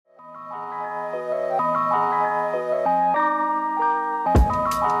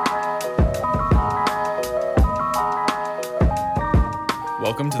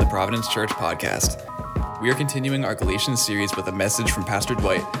Welcome to the Providence Church podcast. We are continuing our Galatians series with a message from Pastor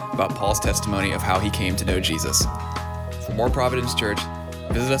Dwight about Paul's testimony of how he came to know Jesus. For more Providence Church,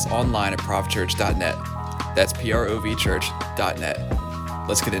 visit us online at ProvChurch.net. That's PROVchurch.net.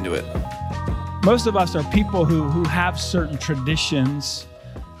 Let's get into it. Most of us are people who have certain traditions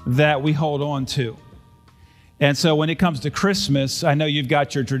that we hold on to. And so when it comes to Christmas, I know you've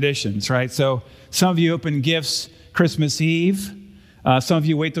got your traditions, right? So some of you open gifts Christmas Eve. Some of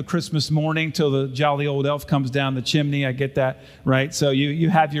you wait till Christmas morning till the jolly old elf comes down the chimney. I get that, right? So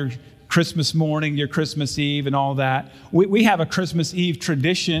you have your Christmas morning, your Christmas Eve, and all that. We have a Christmas Eve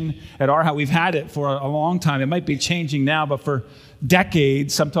tradition at our house. We've had it for a long time. It might be changing now, but for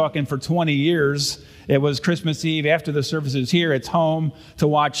decades, I'm talking for 20 years, it was Christmas Eve after the services here. It's home to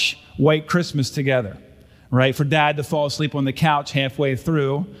watch White Christmas together, right? For Dad to fall asleep on the couch halfway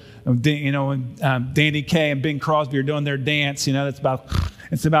through. You know, when Danny Kaye and Bing Crosby are doing their dance, you know,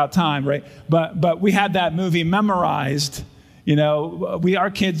 it's about time, right? But we had that movie memorized. You know,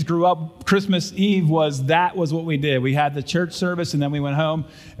 our kids grew up, Christmas Eve was what we did. We had the church service and then we went home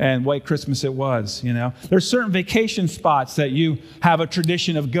and White Christmas it was, you know. There's certain vacation spots that you have a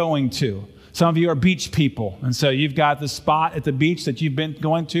tradition of going to. Some of you are beach people, and so you've got the spot at the beach that you've been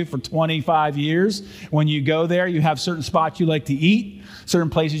going to for 25 years. When you go there, you have certain spots you like to eat, certain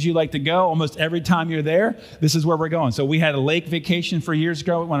places you like to go. Almost every time you're there, this is where we're going. So we had a lake vacation for years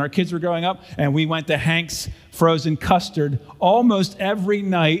ago when our kids were growing up, and we went to Hank's Frozen Custard almost every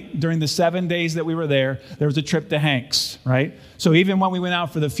night during the 7 days that we were there. There was a trip to Hank's, right? So even when we went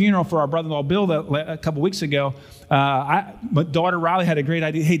out for the funeral for our brother-in-law Bill a couple weeks ago, my daughter Riley had a great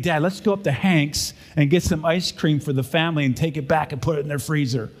idea. Hey, Dad, let's go up to Hank's and get some ice cream for the family and take it back and put it in their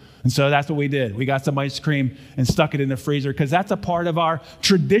freezer. And so that's what we did. We got some ice cream and stuck it in the freezer because that's a part of our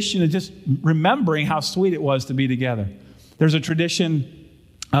tradition of just remembering how sweet it was to be together. There's a tradition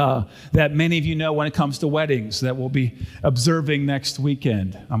that many of you know when it comes to weddings that we'll be observing next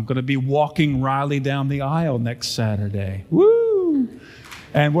weekend. I'm going to be walking Riley down the aisle next Saturday. Woo!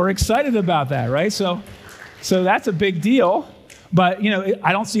 And we're excited about that, right? So that's a big deal. But, you know,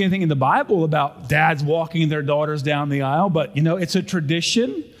 I don't see anything in the Bible about dads walking their daughters down the aisle. But, you know, it's a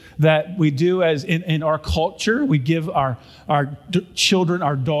tradition that we do as in our culture. We give our children,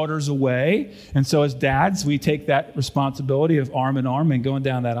 our daughters away. And so as dads, we take that responsibility of arm in arm and going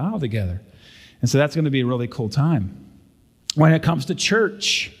down that aisle together. And so that's going to be a really cool time. When it comes to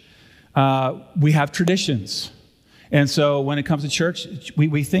church, we have traditions. And so when it comes to church,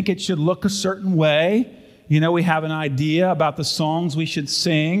 we think it should look a certain way. You know, we have an idea about the songs we should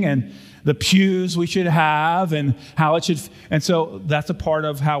sing and the pews we should have and how it should. And so that's a part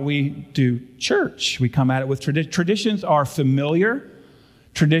of how we do church. We come at it with traditions are familiar.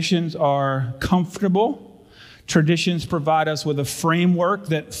 Traditions are comfortable. Traditions provide us with a framework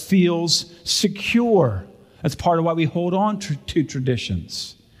that feels secure. That's part of why we hold on to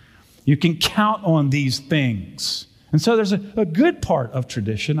traditions. You can count on these things. And so there's a good part of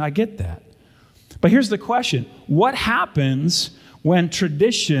tradition. I get that. But here's the question. What happens when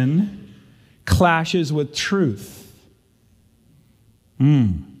tradition clashes with truth?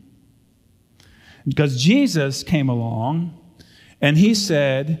 Because Jesus came along and he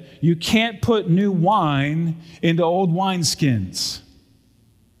said, you can't put new wine into old wineskins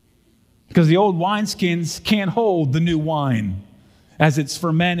because the old wineskins can't hold the new wine as it's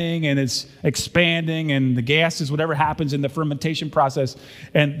fermenting and it's expanding and the gases, whatever happens in the fermentation process,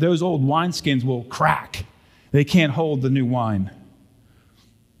 and those old wineskins will crack. They can't hold the new wine.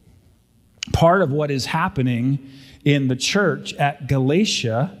 Part of what is happening in the church at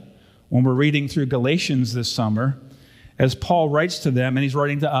Galatia, when we're reading through Galatians this summer, as Paul writes to them, and he's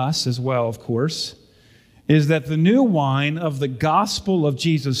writing to us as well, of course, is that the new wine of the gospel of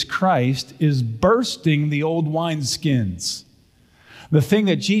Jesus Christ is bursting the old wineskins. The thing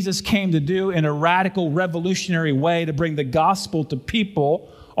that Jesus came to do in a radical, revolutionary way to bring the gospel to people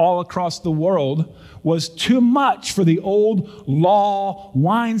all across the world was too much for the old law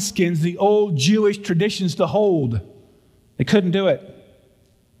wineskins, the old Jewish traditions to hold. They couldn't do it.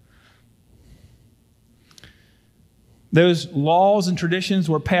 Those laws and traditions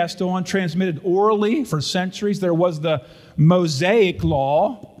were passed on, transmitted orally for centuries. There was the Mosaic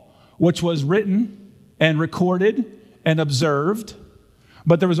law, which was written and recorded and observed.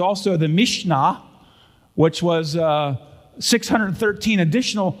 But there was also the Mishnah, which was 613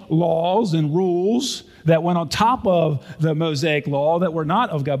 additional laws and rules that went on top of the Mosaic law that were not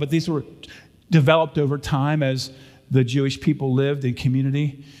of God. But these were developed over time as the Jewish people lived in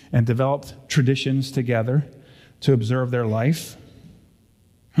community and developed traditions together to observe their life.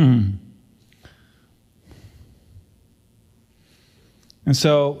 And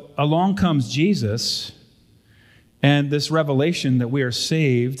so along comes Jesus and this revelation that we are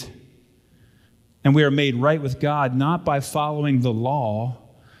saved and we are made right with God, not by following the law,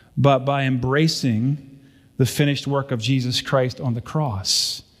 but by embracing the finished work of Jesus Christ on the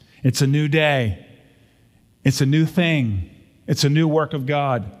cross. It's a new day. It's a new thing. It's a new work of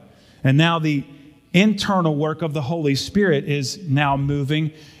God. And now the internal work of the Holy Spirit is now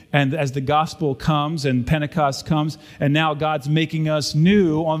moving. And as the gospel comes and Pentecost comes, and now God's making us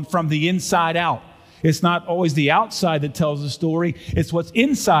new from the inside out. It's not always the outside that tells the story. It's what's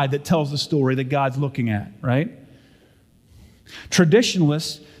inside that tells the story that God's looking at, right?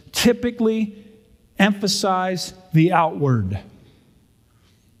 Traditionalists typically emphasize the outward.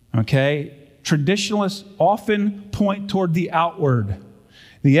 Okay? Traditionalists often point toward the outward,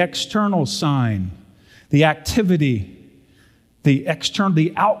 the external sign, the activity, the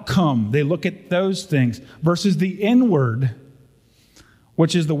outcome. They look at those things versus the inward,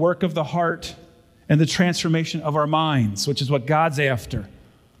 which is the work of the heart and the transformation of our minds, which is what God's after.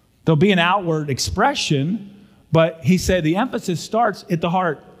 There'll be an outward expression, but he said the emphasis starts at the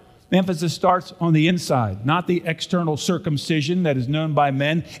heart. The emphasis starts on the inside, not the external circumcision that is known by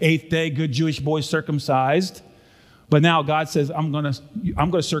men, 8th day, good Jewish boy circumcised. But now God says, I'm going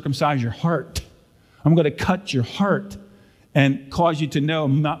to circumcise your heart. I'm going to cut your heart and cause you to know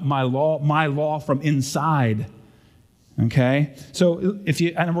my law from inside. Okay? So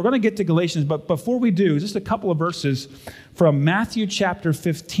and we're going to get to Galatians, but before we do, just a couple of verses from Matthew chapter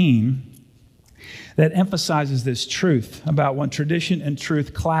 15 that emphasizes this truth about when tradition and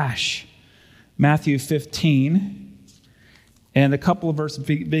truth clash. Matthew 15, and a couple of verses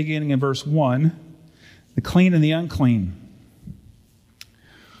beginning in verse 1, the clean and the unclean.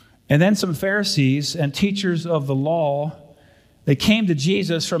 And then some Pharisees and teachers of the law, they came to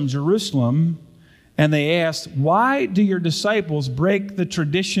Jesus from Jerusalem, and they asked, "Why do your disciples break the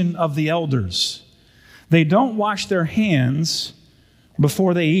tradition of the elders? They don't wash their hands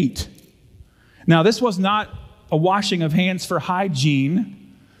before they eat." Now, this was not a washing of hands for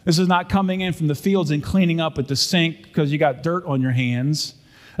hygiene. This is not coming in from the fields and cleaning up at the sink because you got dirt on your hands.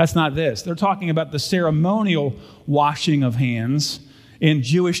 That's not this. They're talking about the ceremonial washing of hands in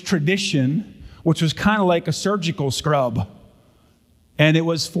Jewish tradition, which was kind of like a surgical scrub. And it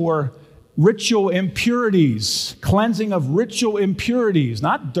was for ritual impurities, cleansing of ritual impurities,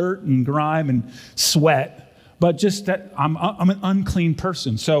 not dirt and grime and sweat, but just that I'm an unclean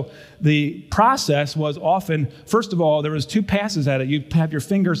person. So the process was often, first of all, there was 2 passes at it. You'd have your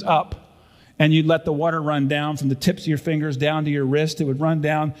fingers up, and you'd let the water run down from the tips of your fingers down to your wrist. It would run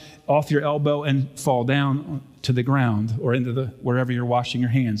down off your elbow and fall down to the ground or into wherever you're washing your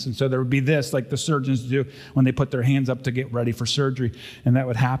hands. And so there would be this, like the surgeons do when they put their hands up to get ready for surgery, and that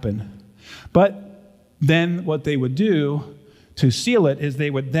would happen. But then what they would do to seal it is they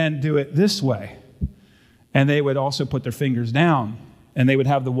would then do it this way. And they would also put their fingers down, and they would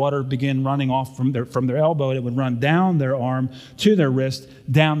have the water begin running off from their elbow, and it would run down their arm to their wrist,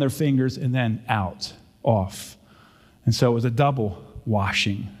 down their fingers, and then off. And so it was a double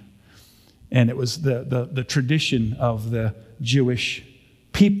washing. And it was the tradition of the Jewish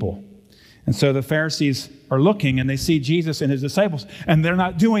people. And so the Pharisees are looking, and they see Jesus and his disciples, and they're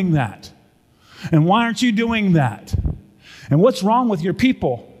not doing that. And why aren't you doing that? And what's wrong with your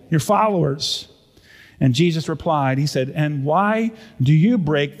people, your followers? And Jesus replied, he said, "And why do you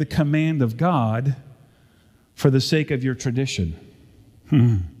break the command of God for the sake of your tradition?"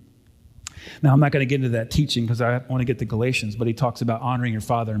 Now, I'm not going to get into that teaching because I want to get to Galatians, but he talks about honoring your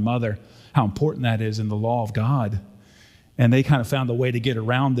father and mother, how important that is in the law of God. And they kind of found a way to get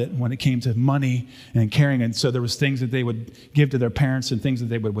around it when it came to money and caring. And so there was things that they would give to their parents and things that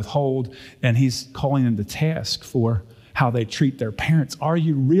they would withhold. And he's calling them to task for how they treat their parents. Are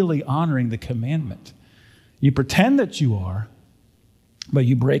you really honoring the commandment? You pretend that you are, but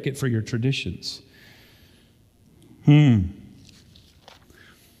you break it for your traditions. You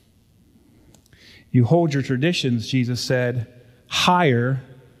hold your traditions, Jesus said, higher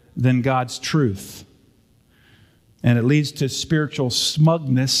than God's truth. And it leads to spiritual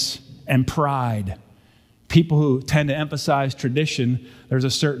smugness and pride. People who tend to emphasize tradition, there's a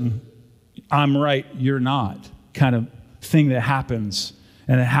certain I'm right, you're not kind of thing that happens.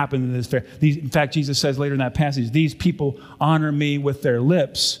 And it happened in this fair. In fact, Jesus says later in that passage, these people honor me with their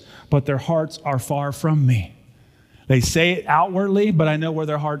lips, but their hearts are far from me. They say it outwardly, but I know where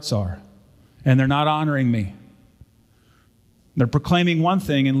their hearts are. And they're not honoring me. They're proclaiming one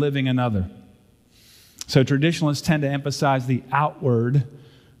thing and living another. So traditionalists tend to emphasize the outward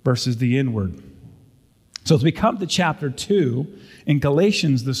versus the inward. So as we come to chapter 2 in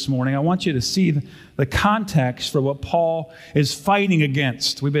Galatians this morning, I want you to see the context for what Paul is fighting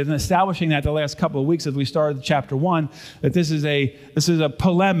against. We've been establishing that the last couple of weeks as we started chapter 1, that this is a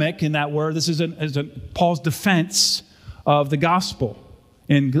polemic in that word. This is Paul's defense of the gospel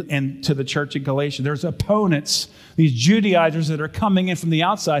and to the church in Galatia. There's opponents, these Judaizers that are coming in from the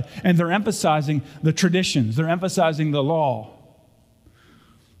outside, and they're emphasizing the traditions. They're emphasizing the law.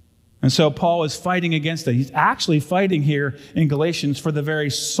 And so Paul is fighting against it. He's actually fighting here in Galatians for the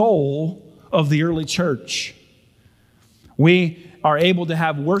very soul of the early church. We are able to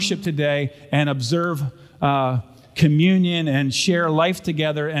have worship today and observe communion and share life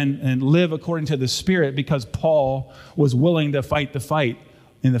together and live according to the Spirit because Paul was willing to fight the fight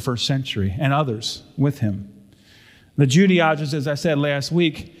in the first century and others with him. The Judaizers, as I said last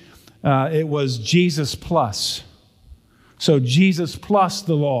week, it was Jesus plus. So Jesus plus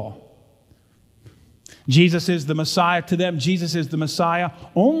the law. Jesus is the Messiah to them. Jesus is the Messiah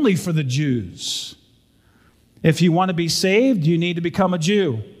only for the Jews. If you want to be saved, you need to become a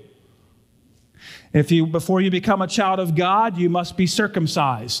Jew. Before you become a child of God, you must be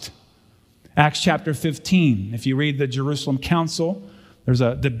circumcised. Acts chapter 15. If you read the Jerusalem Council, there's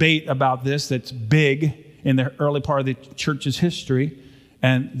a debate about this that's big in the early part of the church's history.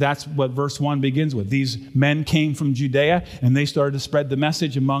 And that's what verse 1 begins with. These men came from Judea, and they started to spread the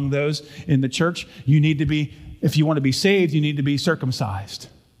message among those in the church. If you want to be saved, you need to be circumcised.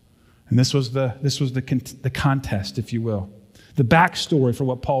 And this was the contest, if you will. The backstory for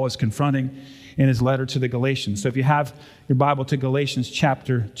what Paul is confronting in his letter to the Galatians. So if you have your Bible to Galatians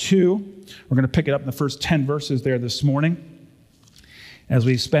chapter 2, we're going to pick it up in the first 10 verses there this morning as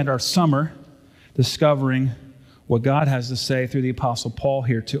we spend our summer discovering what God has to say through the Apostle Paul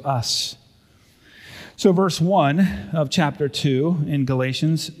here to us. So verse 1 of chapter 2 in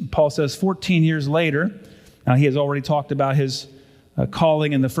Galatians, Paul says, 14 years later, now he has already talked about his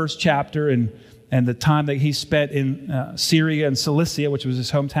calling in the first chapter and the time that he spent in Syria and Cilicia, which was his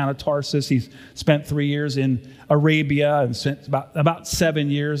hometown of Tarsus. He's spent 3 years in Arabia and spent about 7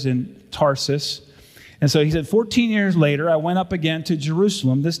 years in Tarsus. And so he said, 14 years later, I went up again to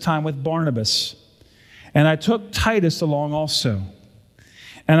Jerusalem, this time with Barnabas. And I took Titus along also.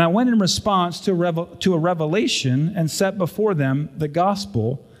 And I went in response to a revelation and set before them the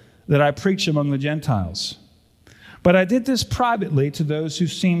gospel that I preach among the Gentiles. But I did this privately to those who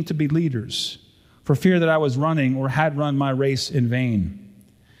seemed to be leaders, for fear that I was running or had run my race in vain.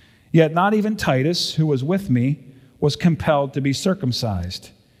 Yet not even Titus, who was with me, was compelled to be circumcised,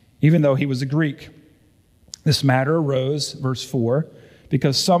 even though he was a Greek. This matter arose, verse 4,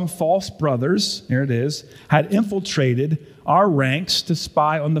 because some false brothers, here it is, had infiltrated our ranks to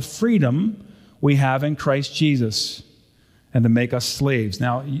spy on the freedom we have in Christ Jesus and to make us slaves.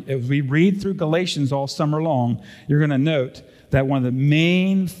 Now, as we read through Galatians all summer long, you're going to note that one of the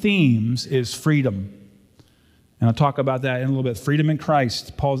main themes is freedom. And I'll talk about that in a little bit. Freedom in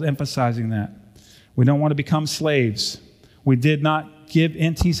Christ. Paul's emphasizing that. We don't want to become slaves. We did not give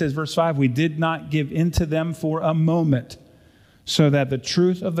in, he says, verse 5, we did not give in to them for a moment, so that the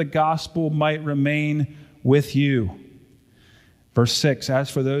truth of the gospel might remain with you. Verse 6,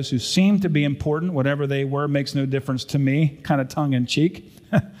 as for those who seem to be important, whatever they were makes no difference to me, kind of tongue in cheek.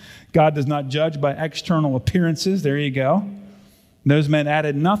 God does not judge by external appearances. There you go. Those men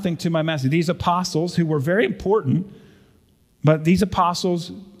added nothing to my message. These apostles who were very important, but these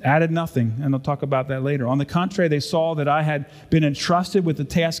apostles added nothing, and I'll talk about that later. On the contrary, they saw that I had been entrusted with the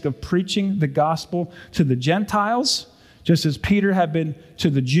task of preaching the gospel to the Gentiles, just as Peter had been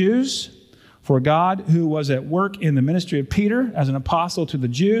to the Jews. For God, who was at work in the ministry of Peter as an apostle to the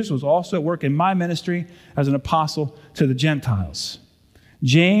Jews, was also at work in my ministry as an apostle to the Gentiles.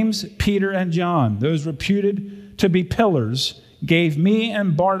 James, Peter, and John, those reputed to be pillars, gave me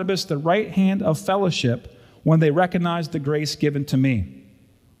and Barnabas the right hand of fellowship when they recognized the grace given to me.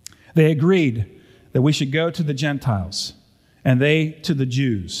 They agreed that we should go to the Gentiles, and they to the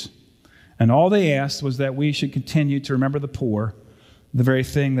Jews. And all they asked was that we should continue to remember the poor, the very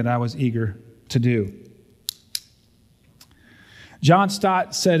thing that I was eager to do. John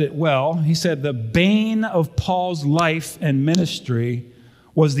Stott said it well. He said, the bane of Paul's life and ministry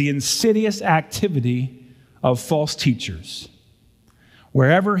was the insidious activity of false teachers.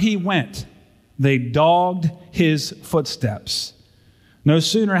 Wherever he went, they dogged his footsteps. No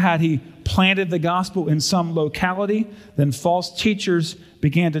sooner had he planted the gospel in some locality than false teachers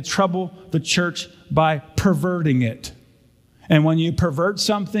began to trouble the church by perverting it. And when you pervert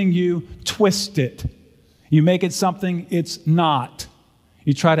something, you twist it. You make it something it's not.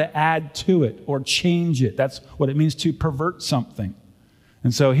 You try to add to it or change it. That's what it means to pervert something.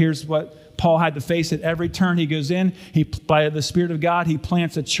 And so here's what Paul had to face at every turn he goes in. By the Spirit of God, he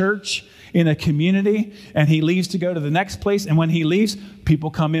plants a church in a community, and he leaves to go to the next place. And when he leaves, people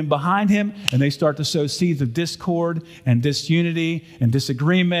come in behind him, and they start to sow seeds of discord and disunity and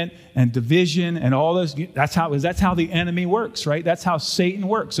disagreement and division and all those. That's how the enemy works, right? That's how Satan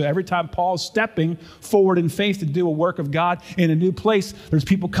works. So every time Paul's stepping forward in faith to do a work of God in a new place, there's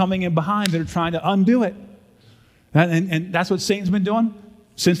people coming in behind that are trying to undo it. And that's what Satan's been doing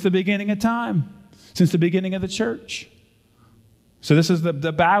since the beginning of time, since the beginning of the church. So this is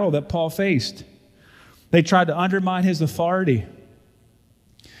the battle that Paul faced. They tried to undermine his authority,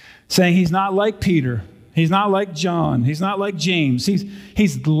 saying he's not like Peter. He's not like John. He's not like James.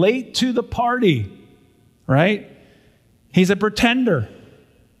 He's late to the party, right? He's a pretender.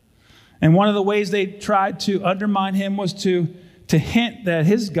 And one of the ways they tried to undermine him was to hint that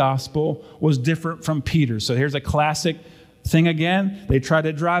his gospel was different from Peter's. So here's a classic thing again. They tried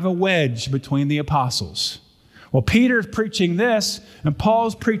to drive a wedge between the apostles. Well, Peter's preaching this, and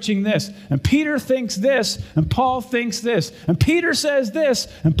Paul's preaching this. And Peter thinks this, and Paul thinks this. And Peter says this,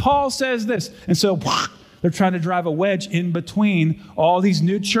 and Paul says this. And so they're trying to drive a wedge in between all these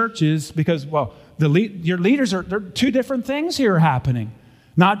new churches because, well, your leaders there are two different things here happening.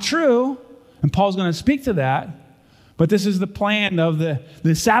 Not true, and Paul's going to speak to that. But this is the plan of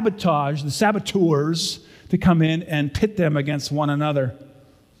the saboteurs to come in and pit them against one another,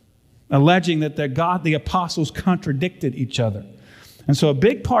 alleging that the apostles contradicted each other. And so a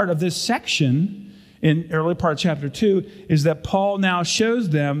big part of this section in early part of chapter 2 is that Paul now shows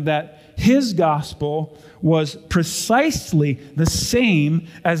them that his gospel was precisely the same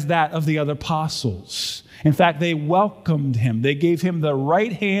as that of the other apostles. In fact, they welcomed him. They gave him the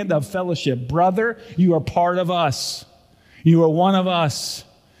right hand of fellowship. Brother, you are part of us. You are one of us.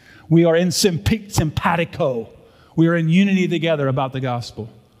 We are in simpatico. We are in unity together about the gospel.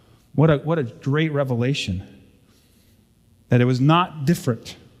 What a great revelation that it was not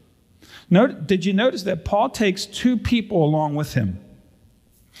different. Did you notice that Paul takes two people along with him?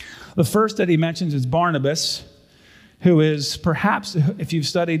 The first that he mentions is Barnabas, who is perhaps, if you've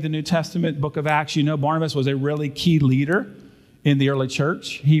studied the New Testament book of Acts, you know Barnabas was a really key leader in the early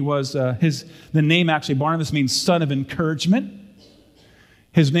church. He was, the name actually, Barnabas means son of encouragement.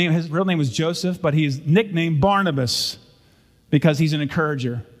 His real name was Joseph, but he's nicknamed Barnabas because he's an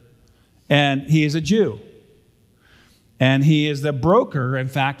encourager. And he is a Jew. And he is the broker, in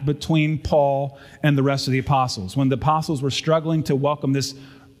fact, between Paul and the rest of the apostles. When the apostles were struggling to welcome this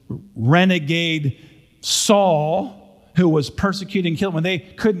renegade Saul, who was persecuting, killing, when they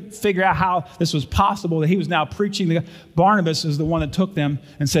couldn't figure out how this was possible, that he was now preaching, Barnabas is the one that took them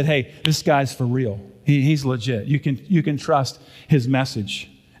and said, hey, this guy's for real. He's legit. You can trust his message.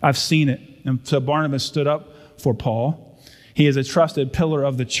 I've seen it. And so Barnabas stood up for Paul. He is a trusted pillar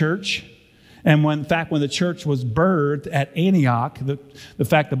of the church. And when the church was birthed at Antioch,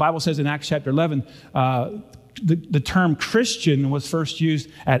 the Bible says in Acts chapter 11, the term Christian was first used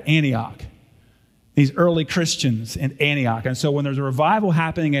at Antioch. These early Christians in Antioch. And so when there's a revival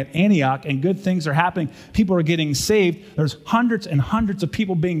happening at Antioch and good things are happening, people are getting saved. There's hundreds and hundreds of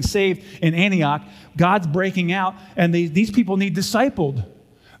people being saved in Antioch. God's breaking out, and these people need discipled.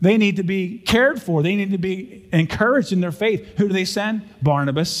 They need to be cared for. They need to be encouraged in their faith. Who do they send?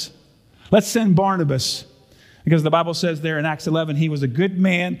 Barnabas. Let's send Barnabas. Because the Bible says there in Acts 11, he was a good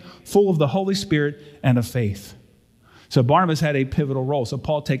man, full of the Holy Spirit and of faith. So Barnabas had a pivotal role. So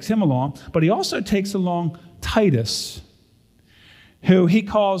Paul takes him along, but he also takes along Titus, who he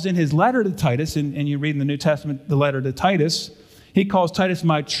calls in his letter to Titus, and you read in the New Testament the letter to Titus, he calls Titus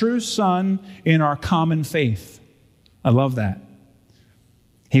my true son in our common faith. I love that.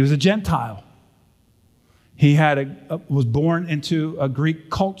 He was a Gentile. He was born into a Greek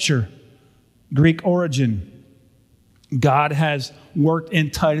culture, Greek origin. God has worked in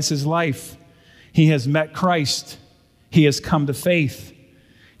Titus's life. He has met Christ. He has come to faith.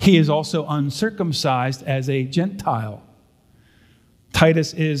 He is also uncircumcised as a Gentile.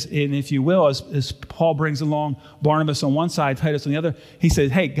 Titus is, and if you will, as Paul brings along Barnabas on one side, Titus on the other, he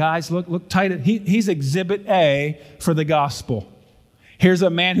says, hey, guys, look, Titus, he's exhibit A for the gospel. Here's a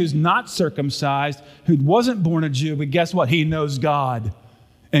man who's not circumcised, who wasn't born a Jew, but guess what? He knows God,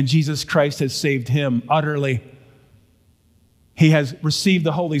 and Jesus Christ has saved him utterly. He has received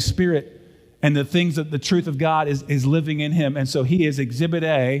the Holy Spirit, and the things that the truth of God is living in him. And so he is exhibit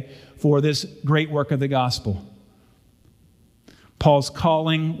A for this great work of the gospel. Paul's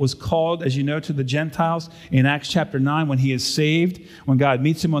calling was called, as you know, to the Gentiles in Acts chapter 9 when he is saved, when God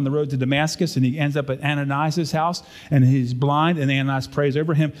meets him on the road to Damascus and he ends up at Ananias' house and he's blind and Ananias prays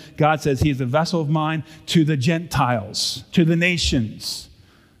over him. God says he is a vessel of mine to the Gentiles, to the nations.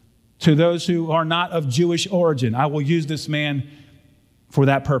 to those who are not of Jewish origin. I will use this man for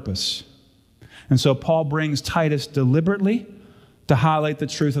that purpose. And so Paul brings Titus deliberately to highlight the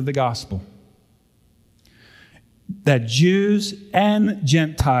truth of the gospel. That Jews and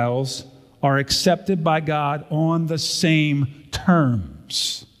Gentiles are accepted by God on the same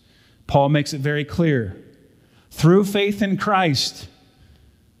terms. Paul makes it very clear. Through faith in Christ,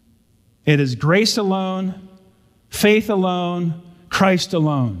 it is grace alone, faith alone, Christ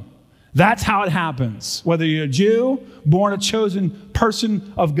alone. That's how it happens. Whether you're a Jew, born a chosen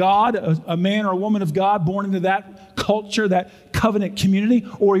person of God, a man or a woman of God, born into that culture, that covenant community,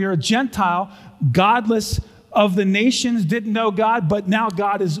 or you're a Gentile, godless of the nations, didn't know God, but now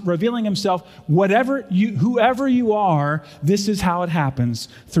God is revealing himself. Whoever you are, this is how it happens.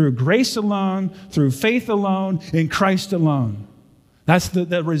 Through grace alone, through faith alone, in Christ alone. That's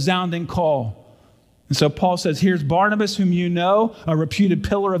the resounding call. And so Paul says, here's Barnabas, whom you know, a reputed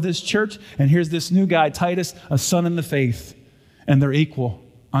pillar of this church. And here's this new guy, Titus, a son in the faith. And they're equal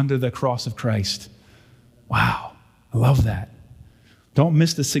under the cross of Christ. Wow, I love that. Don't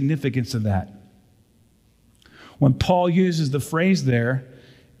miss the significance of that. When Paul uses the phrase there,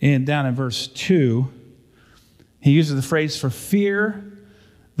 down in verse 2, he uses the phrase, for fear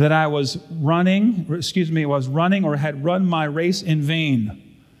that I was running or had run my race in vain.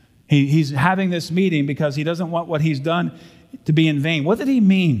 He's having this meeting because he doesn't want what he's done to be in vain. What did he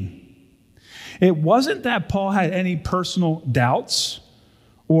mean? It wasn't that Paul had any personal doubts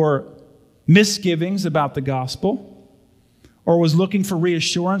or misgivings about the gospel or was looking for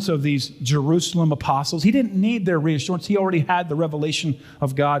reassurance of these Jerusalem apostles. He didn't need their reassurance. He already had the revelation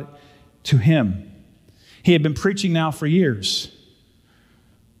of God to him. He had been preaching now for years.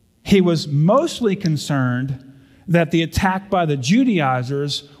 He was mostly concerned that the attack by the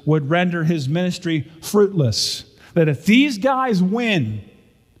Judaizers would render his ministry fruitless. That if these guys win,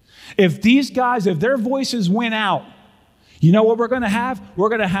 if their voices win out, you know what we're going to have? We're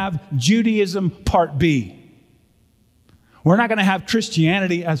going to have Judaism part B. We're not going to have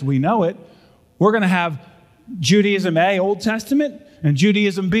Christianity as we know it. We're going to have Judaism A, Old Testament, and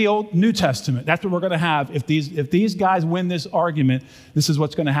Judaism B, New Testament. That's what we're going to have. If these guys win this argument, this is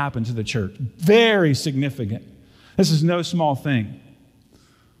what's going to happen to the church. Very significant. This is no small thing.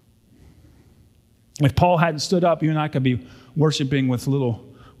 If Paul hadn't stood up, you and I could be worshiping with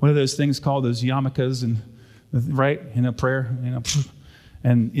little, what are those things called? Those yarmulkes and, right? Prayer,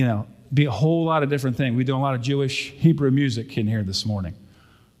 and, be a whole lot of different things. We do a lot of Jewish Hebrew music in here this morning.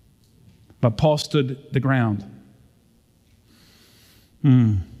 But Paul stood the ground.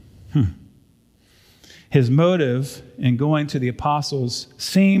 His motive in going to the apostles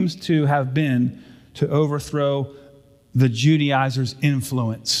seems to have been to overthrow the Judaizers'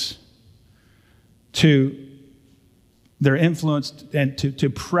 influence, to their influence, and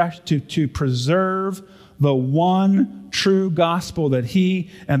to preserve the one true gospel that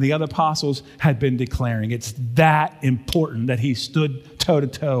he and the other apostles had been declaring. It's that important that he stood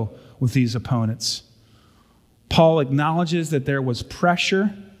toe-to-toe with these opponents. Paul acknowledges that there was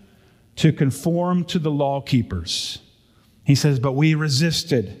pressure to conform to the law keepers. He says, but we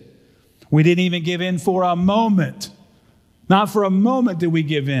resisted. We didn't even give in for a moment. Not for a moment did we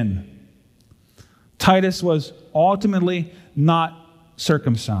give in. Titus was ultimately not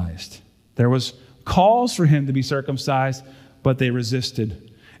circumcised. There was calls for him to be circumcised, but they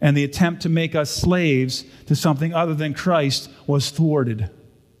resisted. And the attempt to make us slaves to something other than Christ was thwarted.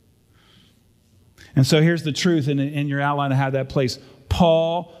 And so here's the truth in your outline. I have that place.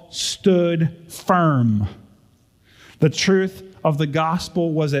 Paul stood firm. The truth of the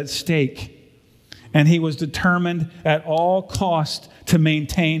gospel was at stake. And he was determined at all cost to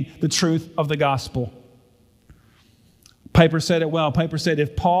maintain the truth of the gospel. Piper said it well. Piper said,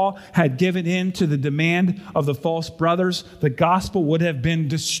 if Paul had given in to the demand of the false brothers, the gospel would have been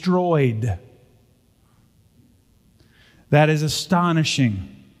destroyed. That is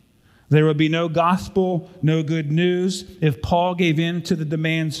astonishing. There would be no gospel, no good news if Paul gave in to the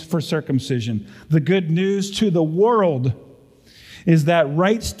demands for circumcision. The good news to the world is that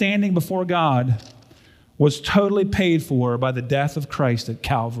right standing before God was totally paid for by the death of Christ at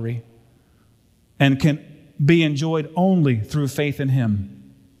Calvary and can be enjoyed only through faith in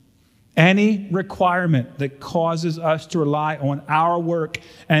him. Any requirement that causes us to rely on our work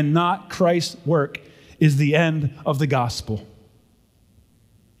and not Christ's work is the end of the gospel.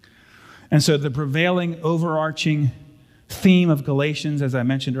 And so the prevailing overarching theme of Galatians, as I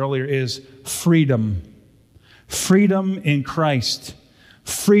mentioned earlier, is freedom. Freedom in Christ.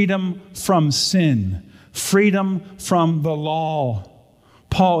 Freedom from sin. Freedom from the law.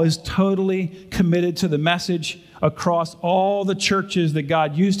 Paul is totally committed to the message across all the churches that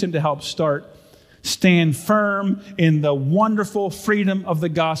God used him to help start. Stand firm in the wonderful freedom of the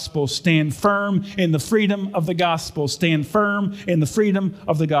gospel. Stand firm in the freedom of the gospel. Stand firm in the freedom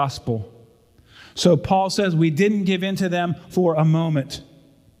of the gospel. So Paul says we didn't give in to them for a moment.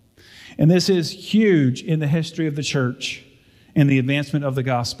 And this is huge in the history of the church in the advancement of the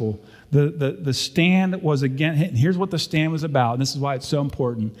gospel. The stand was again, here's what the stand was about, and this is why it's so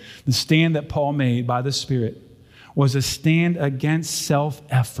important. The stand that Paul made by the Spirit was a stand against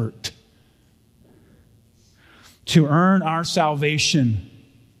self-effort. To earn our salvation,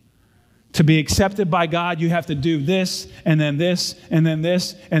 to be accepted by God, you have to do this, and then this, and then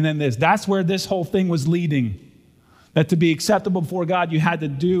this, and then this. That's where this whole thing was leading. That to be acceptable before God, you had to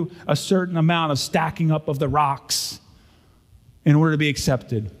do a certain amount of stacking up of the rocks in order to be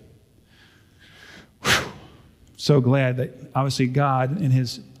accepted. Whew. So glad that obviously God in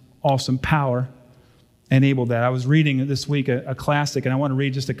his awesome power enabled that. I was reading this week a classic, and I want to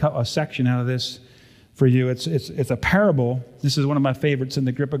read just a section out of this for you. It's a parable. This is one of my favorites in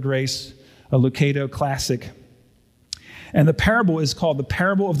the Grip of Grace, a Lucado classic. And the parable is called the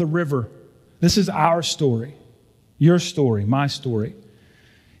Parable of the River. This is our story, your story, my story.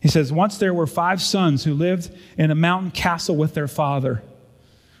 He says, once there were 5 sons who lived in a mountain castle with their father.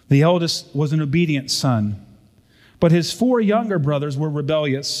 The eldest was an obedient son, but his 4 younger brothers were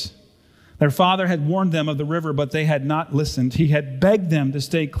rebellious. Their father had warned them of the river, but they had not listened. He had begged them to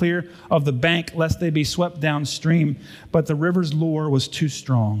stay clear of the bank, lest they be swept downstream, but the river's lure was too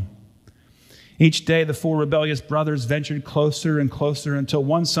strong. Each day, the 4 rebellious brothers ventured closer and closer until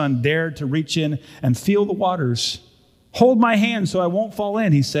one son dared to reach in and feel the waters. "Hold my hand so I won't fall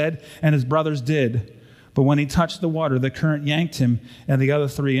in," he said, and his brothers did. But when he touched the water, the current yanked him and the other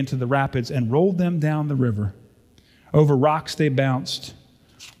 3 into the rapids and rolled them down the river. Over rocks they bounced.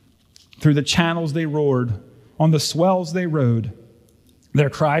 Through the channels they roared. On the swells they rode. Their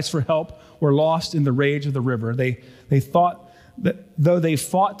cries for help were lost in the rage of the river. They thought that though they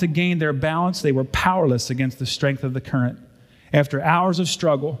fought to gain their balance, they were powerless against the strength of the current. After hours of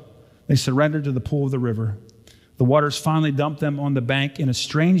struggle, they surrendered to the pull of the river. The waters finally dumped them on the bank in a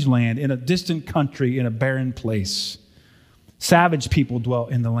strange land, in a distant country, in a barren place. Savage people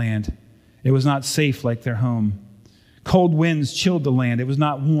dwelt in the land. It was not safe like their home. Cold winds chilled the land. It was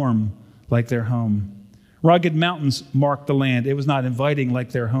not warm like their home. Rugged mountains marked the land. It was not inviting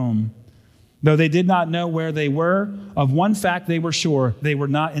like their home. Though they did not know where they were, of one fact they were sure: they were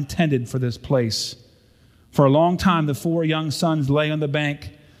not intended for this place. For a long time, the 4 young sons lay on the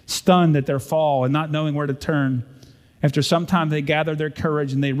bank, stunned at their fall and not knowing where to turn. After some time, they gathered their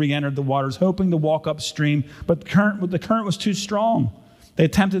courage and they re-entered the waters, hoping to walk upstream, but the current was too strong. They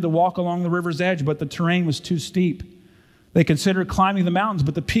attempted to walk along the river's edge, but the terrain was too steep. They considered climbing the mountains,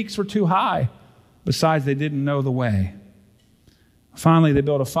 but the peaks were too high. Besides, they didn't know the way. Finally, they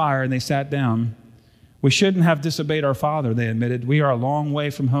built a fire and they sat down. "We shouldn't have disobeyed our father," they admitted. "We are a long way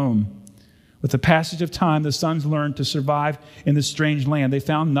from home." With the passage of time, the sons learned to survive in this strange land. They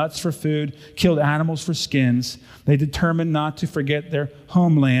found nuts for food, killed animals for skins. They determined not to forget their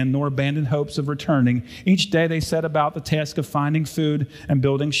homeland nor abandon hopes of returning. Each day they set about the task of finding food and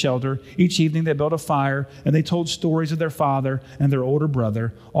building shelter. Each evening they built a fire and they told stories of their father and their older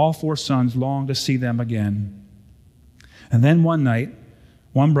brother. All 4 sons longed to see them again. And then one night,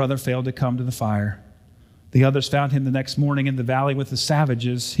 one brother failed to come to the fire. The others found him the next morning in the valley with the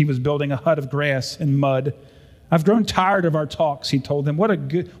savages. He was building a hut of grass and mud. "I've grown tired of our talks," he told them.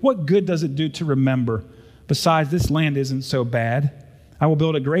 What good does it do to remember? Besides, this land isn't so bad. I will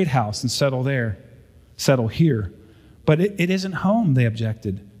build a great house and settle here. "But it isn't home," they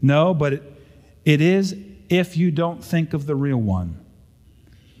objected. "No, but it is if you don't think of the real one."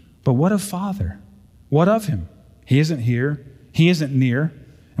 "But what of Father? What of him? He isn't here. He isn't near.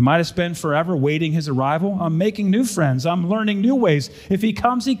 Am I to spend forever waiting his arrival? I'm making new friends. I'm learning new ways. If he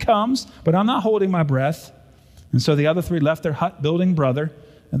comes, he comes, but I'm not holding my breath." And so the other 3 left their hut-building brother,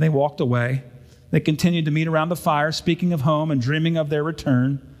 and they walked away. They continued to meet around the fire, speaking of home and dreaming of their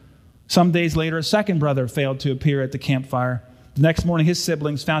return. Some days later, a second brother failed to appear at the campfire. The next morning, his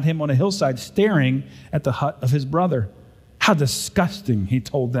siblings found him on a hillside staring at the hut of his brother. "How disgusting," he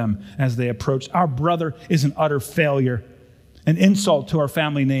told them as they approached. "Our brother is an utter failure, an insult to our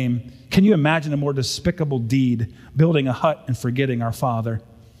family name. Can you imagine a more despicable deed, building a hut and forgetting our father?"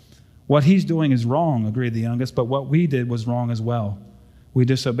 "What he's doing is wrong," agreed the youngest, "but what we did was wrong as well. We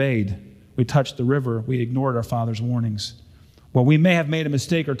disobeyed. We touched the river. We ignored our father's warnings. Well, we may have made a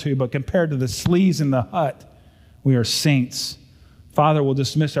mistake or two, but compared to the sleaze in the hut, we are saints. Father will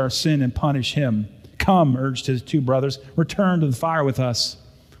dismiss our sin and punish him." "Come," urged his 2 brothers, "return to the fire with us."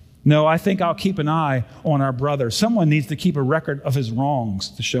 No, I think I'll keep an eye on our brother. Someone needs to keep a record of his wrongs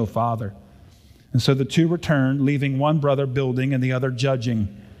to show Father. And so the two returned, leaving one brother building and the other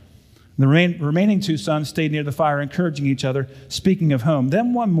judging. The remaining two sons stayed near the fire, encouraging each other, speaking of home.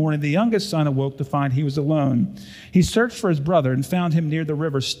 Then one morning, the youngest son awoke to find he was alone. He searched for his brother and found him near the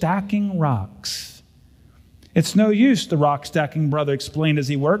river, stacking rocks. It's no use, the rock-stacking brother explained as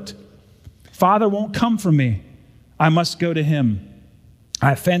he worked. Father won't come for me. I must go to him.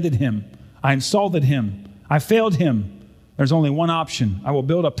 I offended him. I insulted him. I failed him. There's only one option. I will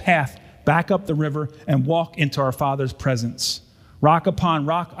build a path back up the river and walk into our Father's presence. Rock upon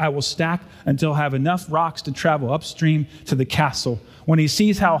rock I will stack until I have enough rocks to travel upstream to the castle. When he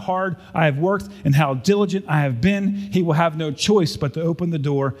sees how hard I have worked and how diligent I have been, he will have no choice but to open the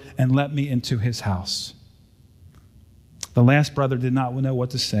door and let me into his house. The last brother did not know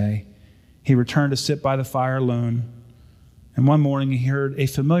what to say. He returned to sit by the fire alone. And one morning he heard a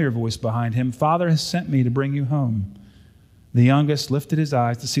familiar voice behind him. Father has sent me to bring you home. The youngest lifted his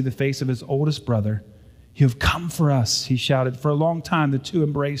eyes to see the face of his oldest brother. You have come for us, he shouted. For a long time the two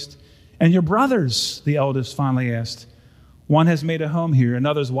embraced. And your brothers, the eldest finally asked. One has made a home here,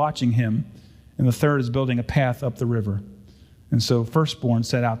 another's watching him, and the third is building a path up the river. And so firstborn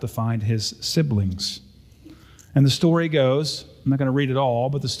set out to find his siblings. And the story goes, I'm not going to read it all,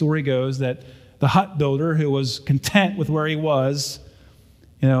 but the story goes that the hut builder who was content with where he was,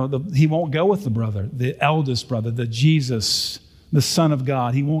 he won't go with the brother, the eldest brother, the Jesus, the Son of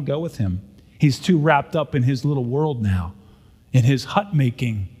God. He won't go with him. He's too wrapped up in his little world now, in his hut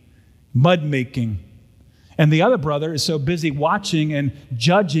making, mud making. And the other brother is so busy watching and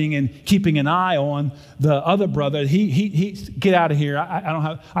judging and keeping an eye on the other brother. He get out of here.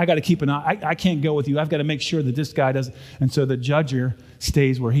 I got to keep an eye. I can't go with you. I've got to make sure that this guy doesn't. And so the judger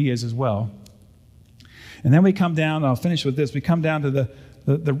stays where he is as well. And then we come down, I'll finish with this. We come down to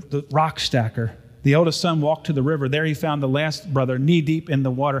the rock stacker. The oldest son walked to the river. There he found the last brother knee deep in the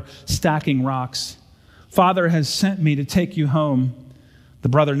water, stacking rocks. Father has sent me to take you home. The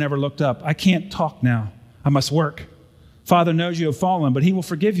brother never looked up. I can't talk now. I must work. Father knows you have fallen, but he will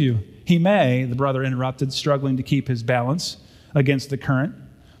forgive you. He may, the brother interrupted, struggling to keep his balance against the current.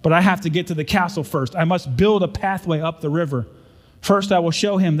 But I have to get to the castle first. I must build a pathway up the river. First, I will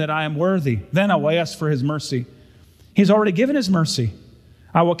show him that I am worthy. Then I will ask for his mercy. He's already given his mercy.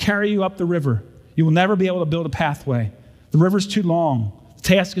 I will carry you up the river. You will never be able to build a pathway. The river's too long. The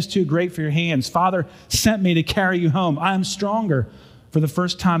task is too great for your hands. Father sent me to carry you home. I am stronger. For the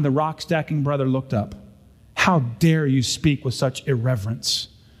first time, the rock-stacking brother looked up. How dare you speak with such irreverence?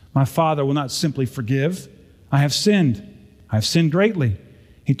 My father will not simply forgive. I have sinned. I have sinned greatly.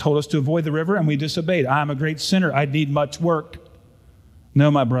 He told us to avoid the river, and we disobeyed. I am a great sinner. I need much work. No,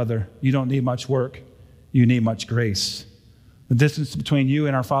 my brother, you don't need much work. You need much grace. The distance between you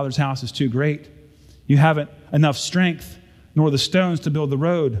and our Father's house is too great. You haven't enough strength, nor the stones to build the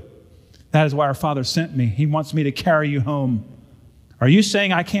road. That is why our Father sent me. He wants me to carry you home. Are you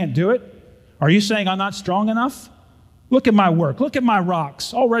saying I can't do it? Are you saying I'm not strong enough? Look at my work. Look at my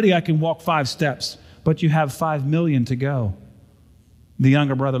rocks. Already I can walk 5 steps, but you have 5 million to go. The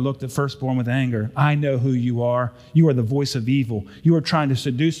younger brother looked at firstborn with anger. I know who you are. You are the voice of evil. You are trying to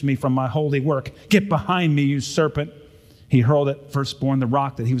seduce me from my holy work. Get behind me, you serpent. He hurled at firstborn the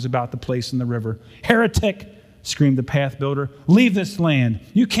rock that he was about to place in the river. Heretic, screamed the path builder. Leave this land.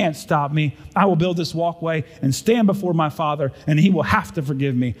 You can't stop me. I will build this walkway and stand before my Father, and he will have to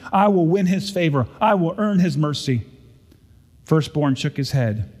forgive me. I will win his favor. I will earn his mercy. Firstborn shook his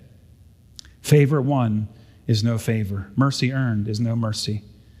head. Favor won is no favor. Mercy earned is no mercy.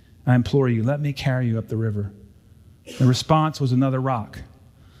 I implore you, let me carry you up the river. The response was another rock.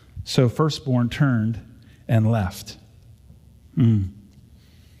 So firstborn turned and left.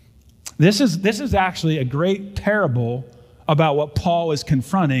 This is actually a great parable about what Paul is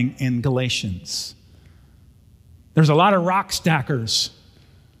confronting in Galatians. There's a lot of rock stackers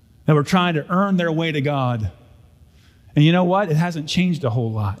that were trying to earn their way to God. And you know what? It hasn't changed a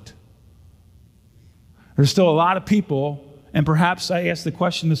whole lot. There's still a lot of people, and perhaps I asked the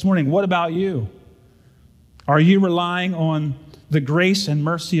question this morning, what about you? Are you relying on the grace and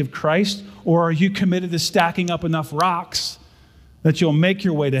mercy of Christ, or are you committed to stacking up enough rocks that you'll make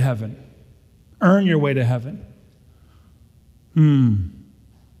your way to heaven, earn your way to heaven?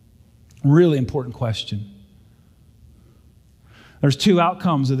 Really important question. There's 2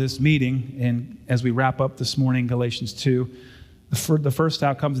 outcomes of this meeting, and as we wrap up this morning, Galatians 2, the first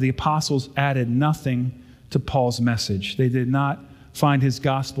outcome is the apostles added nothing to Paul's message. They did not find his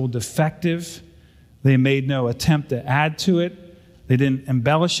gospel defective. They made no attempt to add to it. They didn't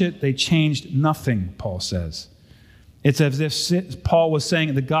embellish it. They changed nothing, Paul says. It's as if Paul was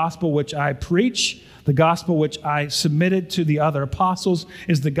saying, the gospel which I preach, the gospel which I submitted to the other apostles,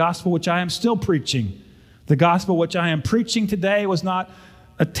 is the gospel which I am still preaching. The gospel which I am preaching today was not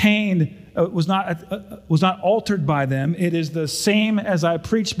altered by them. It is the same as I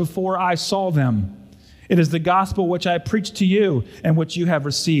preached before I saw them. It is the gospel which I preached to you and which you have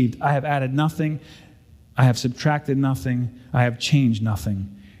received. I have added nothing. I have subtracted nothing. I have changed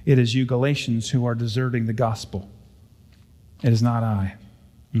nothing. It is you Galatians who are deserting the gospel. It is not I.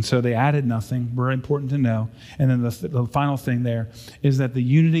 And so they added nothing. Very important to know. And then the final thing there is that the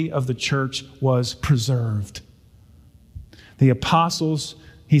unity of the church was preserved. The apostles,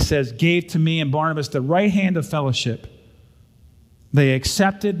 he says, gave to me and Barnabas the right hand of fellowship. They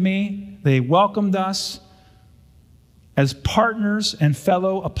accepted me. They welcomed us as partners and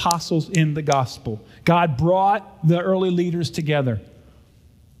fellow apostles in the gospel. God brought the early leaders together.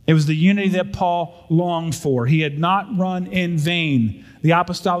 It was the unity that Paul longed for. He had not run in vain. The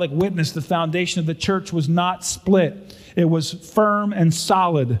apostolic witness, the foundation of the church, was not split. It was firm and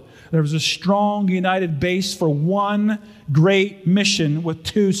solid. There was a strong, united base for one great mission with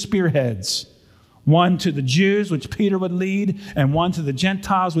two spearheads. One to the Jews, which Peter would lead, and one to the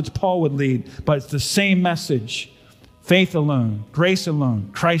Gentiles, which Paul would lead. But it's the same message. Faith alone, grace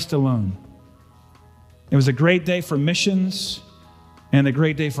alone, Christ alone. It was a great day for missions and a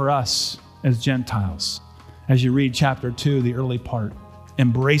great day for us as Gentiles. As you read chapter 2, the early part,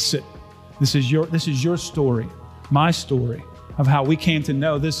 embrace it. This is your story, my story, of how we came to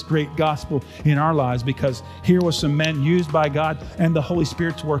know this great gospel in our lives, because here were some men used by God and the Holy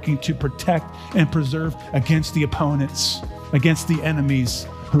Spirit's working to protect and preserve against the opponents, against the enemies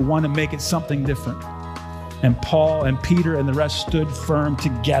who want to make it something different. And Paul and Peter and the rest stood firm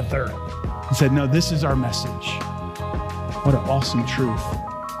together and said, no, this is our message. What an awesome truth.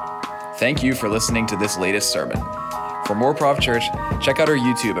 Thank you for listening to this latest sermon. For more ProvChurch, check out our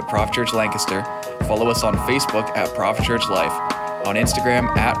YouTube at ProvChurch Lancaster, follow us on Facebook at ProvChurch Life, on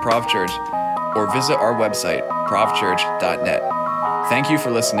Instagram at ProvChurch, or visit our website, provchurch.net. Thank you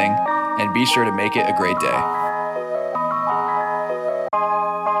for listening, and be sure to make it a great day.